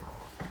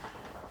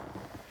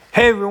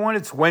Hey everyone,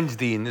 it's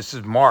Wednesday and this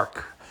is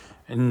Mark.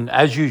 And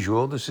as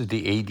usual, this is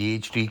the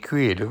ADHD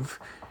Creative.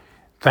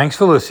 Thanks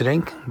for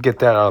listening. Get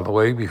that out of the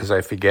way because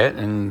I forget.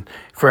 And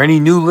for any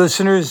new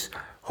listeners,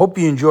 hope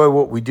you enjoy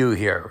what we do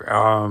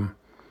here.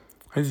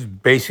 This is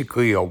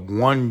basically a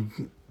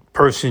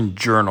one-person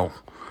journal.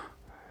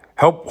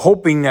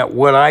 Hoping that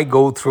what I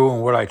go through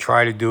and what I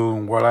try to do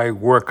and what I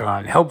work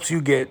on helps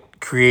you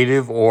get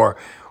creative or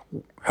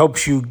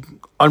helps you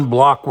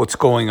unblock what's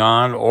going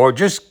on or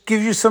just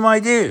gives you some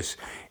ideas.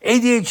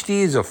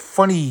 ADHD is a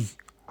funny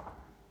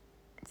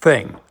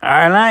thing.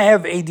 And I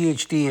have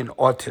ADHD and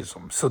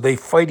autism, so they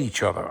fight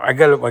each other. I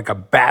got like a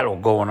battle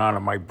going on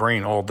in my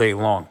brain all day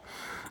long.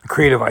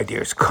 Creative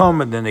ideas come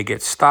and then they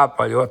get stopped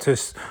by the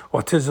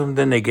autism,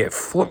 then they get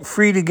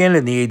freed again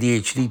and the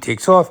ADHD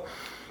takes off.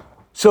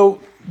 So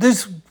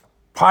this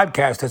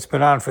podcast that's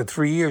been on for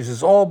 3 years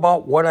is all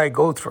about what I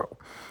go through.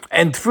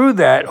 And through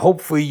that,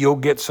 hopefully you'll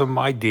get some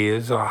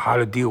ideas on how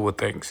to deal with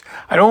things.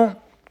 I don't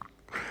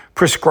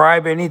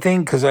prescribe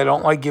anything because I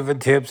don't like giving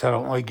tips. I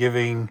don't like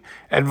giving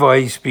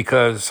advice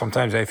because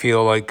sometimes I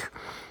feel like,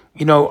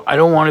 I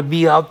don't want to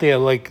be out there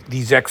like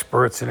these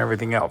experts and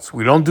everything else.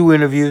 We don't do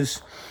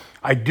interviews.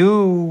 I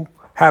do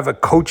have a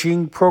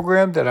coaching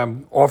program that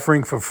I'm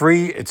offering for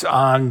free. It's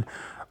on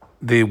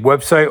the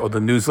website or the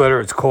newsletter.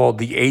 It's called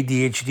the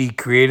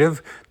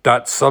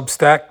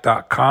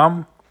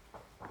ADHDcreative.substack.com.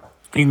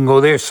 You can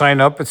go there, sign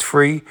up. It's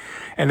free.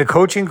 And the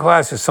coaching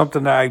class is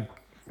something that I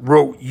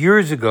wrote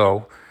years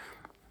ago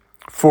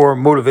for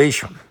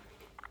motivation.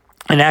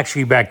 And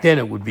actually back then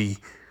it was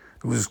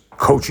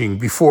coaching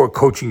before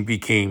coaching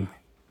became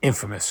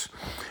infamous.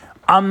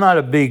 I'm not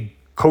a big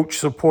coach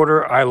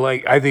supporter.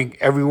 I think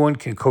everyone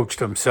can coach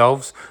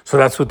themselves. So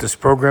that's what this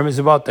program is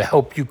about, to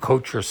help you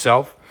coach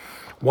yourself.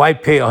 Why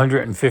pay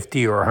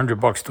 $150 or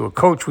 $100 to a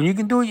coach when you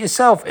can do it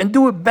yourself and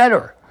do it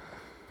better?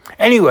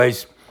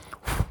 Anyways,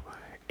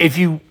 if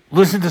you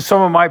listen to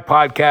some of my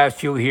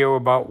podcasts, you'll hear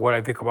about what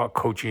I think about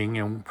coaching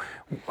and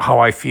how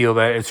I feel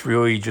that it's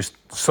really just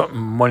something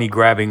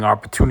money-grabbing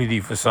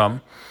opportunity for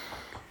some.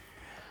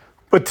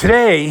 But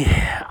today,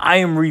 I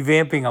am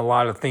revamping a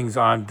lot of things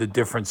on the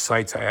different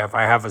sites I have.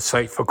 I have a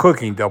site for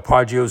cooking, Del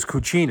Poggio's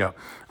Cucina.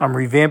 I'm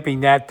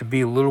revamping that to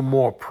be a little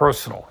more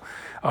personal.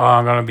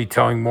 I'm going to be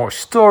telling more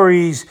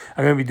stories.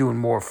 I'm going to be doing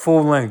more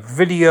full-length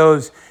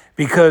videos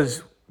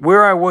because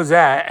where I was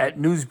at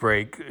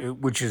Newsbreak,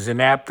 which is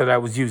an app that I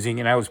was using,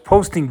 and I was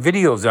posting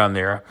videos on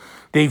there,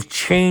 they've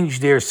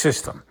changed their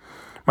system.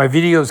 My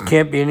videos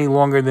can't be any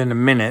longer than a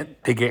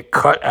minute. They get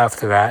cut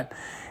after that.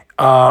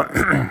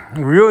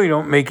 Really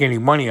don't make any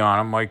money on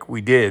them like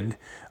we did.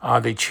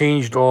 They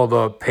changed all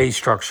the pay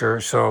structure.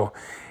 So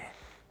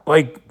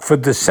like for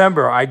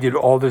December, I did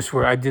all this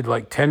where I did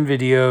like 10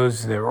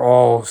 videos. They were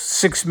all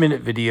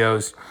 6-minute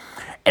videos.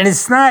 And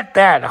it's not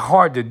that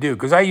hard to do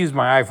because I use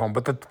my iPhone.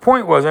 But the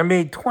point was I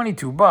made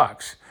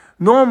 $22.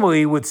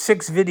 Normally with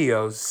 6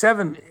 videos,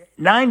 7,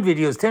 9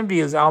 videos, 10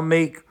 videos, I'll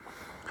make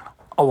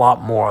a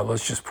lot more.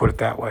 Let's just put it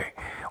that way.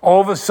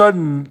 All of a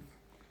sudden,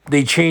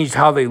 they changed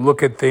how they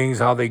look at things,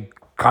 how they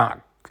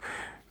count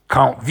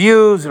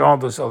views and all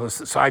this other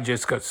stuff. So I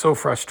just got so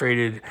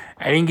frustrated.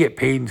 I didn't get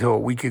paid until a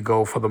week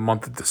ago for the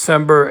month of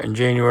December and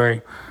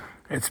January.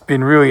 It's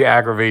been really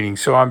aggravating.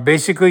 So I'm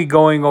basically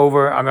going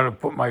over, I'm going to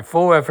put my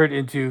full effort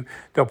into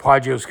Del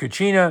Poggio's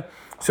Cucina.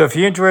 So if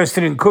you're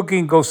interested in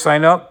cooking, go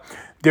sign up.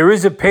 There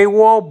is a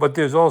paywall, but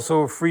there's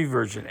also a free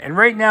version. And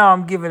right now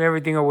I'm giving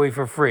everything away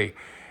for free.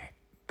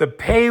 The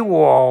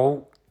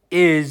paywall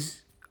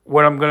is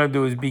what I'm going to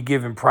do is be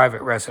giving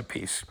private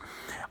recipes.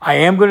 I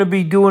am going to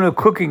be doing a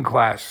cooking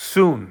class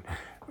soon.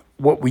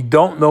 What we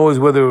don't know is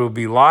whether it will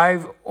be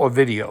live or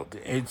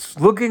videoed. It's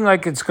looking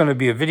like it's going to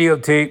be a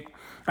video,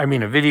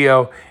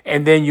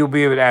 and then you'll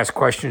be able to ask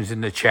questions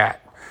in the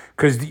chat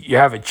because you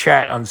have a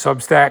chat on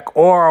Substack,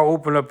 or I'll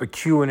open up a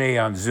Q&A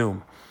on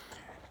Zoom.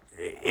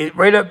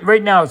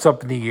 Right now, it's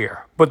up in the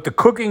air, but the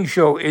cooking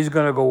show is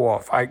going to go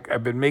off.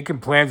 I've been making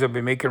plans, I've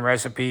been making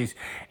recipes,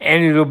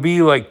 and it'll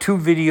be like 2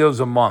 videos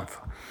a month.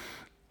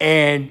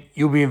 And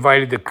you'll be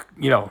invited to,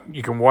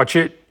 you can watch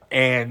it.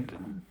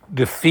 And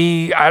the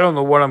fee, I don't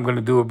know what I'm going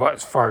to do about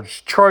as far as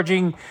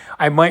charging.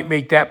 I might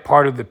make that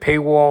part of the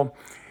paywall.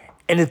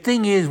 And the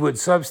thing is with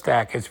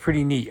Substack, it's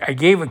pretty neat. I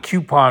gave a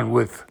coupon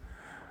with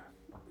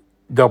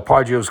Del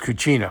Poggio's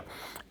Cucina.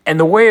 And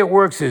the way it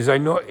works is I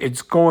know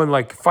it's going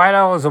like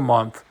 $5 a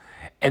month,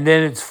 and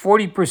then it's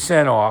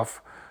 40%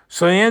 off.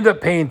 So you end up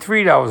paying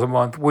 $3 a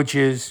month, which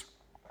is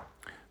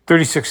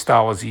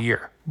 $36 a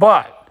year.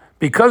 But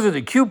because of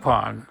the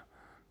coupon,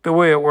 the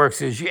way it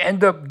works is you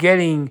end up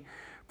getting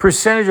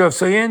percentage off.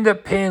 So you end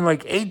up paying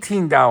like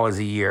 $18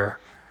 a year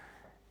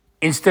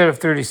instead of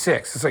 $36.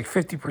 It's like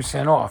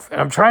 50% off. And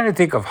I'm trying to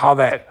think of how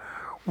that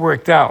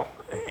worked out.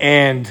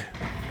 And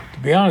to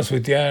be honest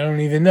with you, I don't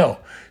even know.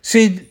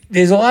 See,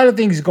 there's a lot of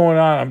things going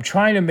on. I'm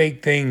trying to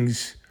make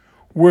things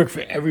work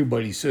for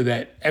everybody so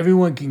that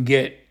everyone can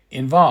get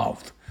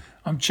involved.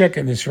 I'm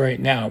checking this right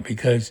now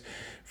because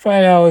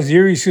 $5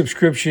 yearly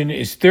subscription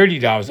is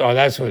 $30. Oh,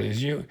 that's what it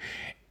is.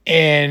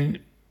 And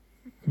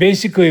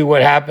basically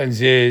what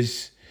happens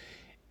is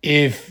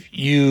if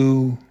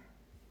you,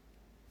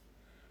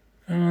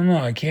 I don't know,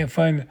 I can't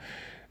find,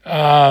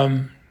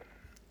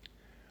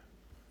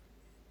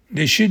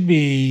 there should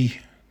be,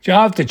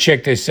 I'll have to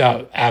check this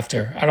out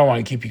after. I don't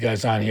want to keep you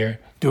guys on here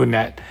doing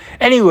that.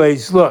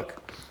 Anyways,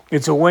 look,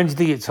 it's a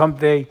Wednesday, it's hump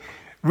day.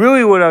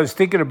 Really what I was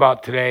thinking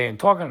about today and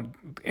talking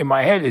in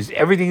my head is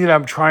everything that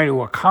I'm trying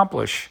to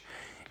accomplish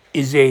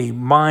is a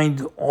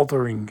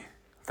mind-altering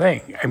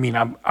thing. I mean,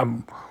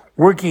 I'm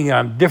working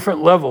on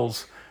different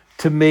levels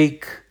to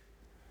make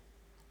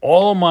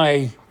all of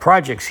my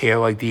projects here,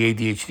 like the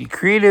ADHD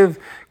Creative,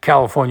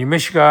 California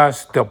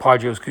Michigas, Del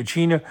Padres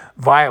Cucina,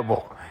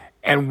 viable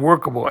and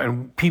workable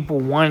and people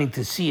wanting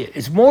to see it.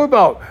 It's more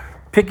about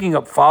picking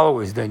up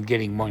followers than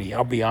getting money.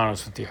 I'll be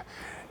honest with you.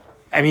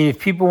 I mean, if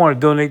people want to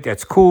donate,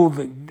 that's cool.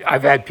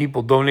 I've had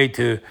people donate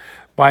to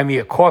buy me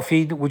a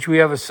coffee, which we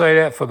have a site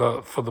at for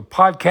the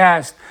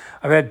podcast.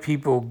 I've had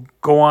people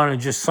go on and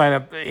just sign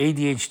up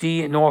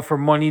ADHD and offer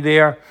money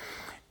there.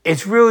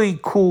 It's really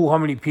cool how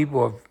many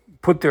people have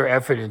put their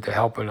effort into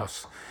helping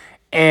us.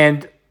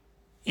 And,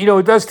 you know,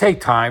 it does take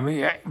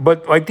time.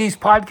 But like these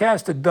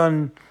podcasts are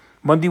done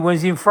Monday,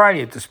 Wednesday, and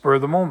Friday at the spur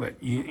of the moment.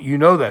 You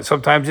know that.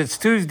 Sometimes it's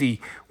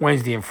Tuesday,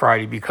 Wednesday, and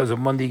Friday because of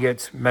Monday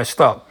gets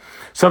messed up.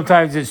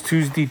 Sometimes it's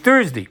Tuesday,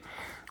 Thursday,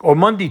 or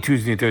Monday,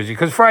 Tuesday, and Thursday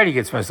because Friday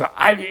gets messed up.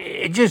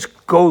 It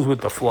just goes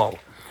with the flow.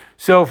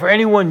 So for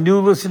anyone new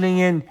listening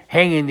in,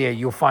 hang in there.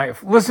 You'll find,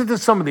 listen to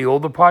some of the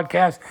older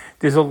podcasts.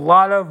 There's a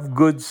lot of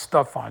good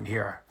stuff on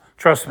here.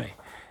 Trust me.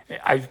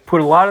 I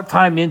put a lot of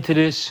time into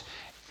this,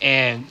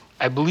 and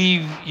I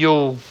believe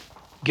you'll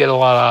get a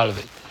lot out of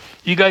it.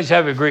 You guys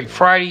have a great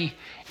Friday,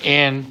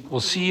 and we'll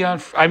see you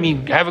have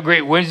a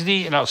great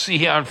Wednesday, and I'll see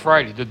you on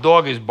Friday. The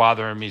dog is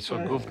bothering me, so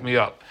it goofed me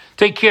up.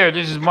 Take care.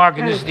 This is Mark,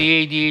 and this is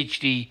the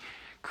ADHD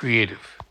Creative.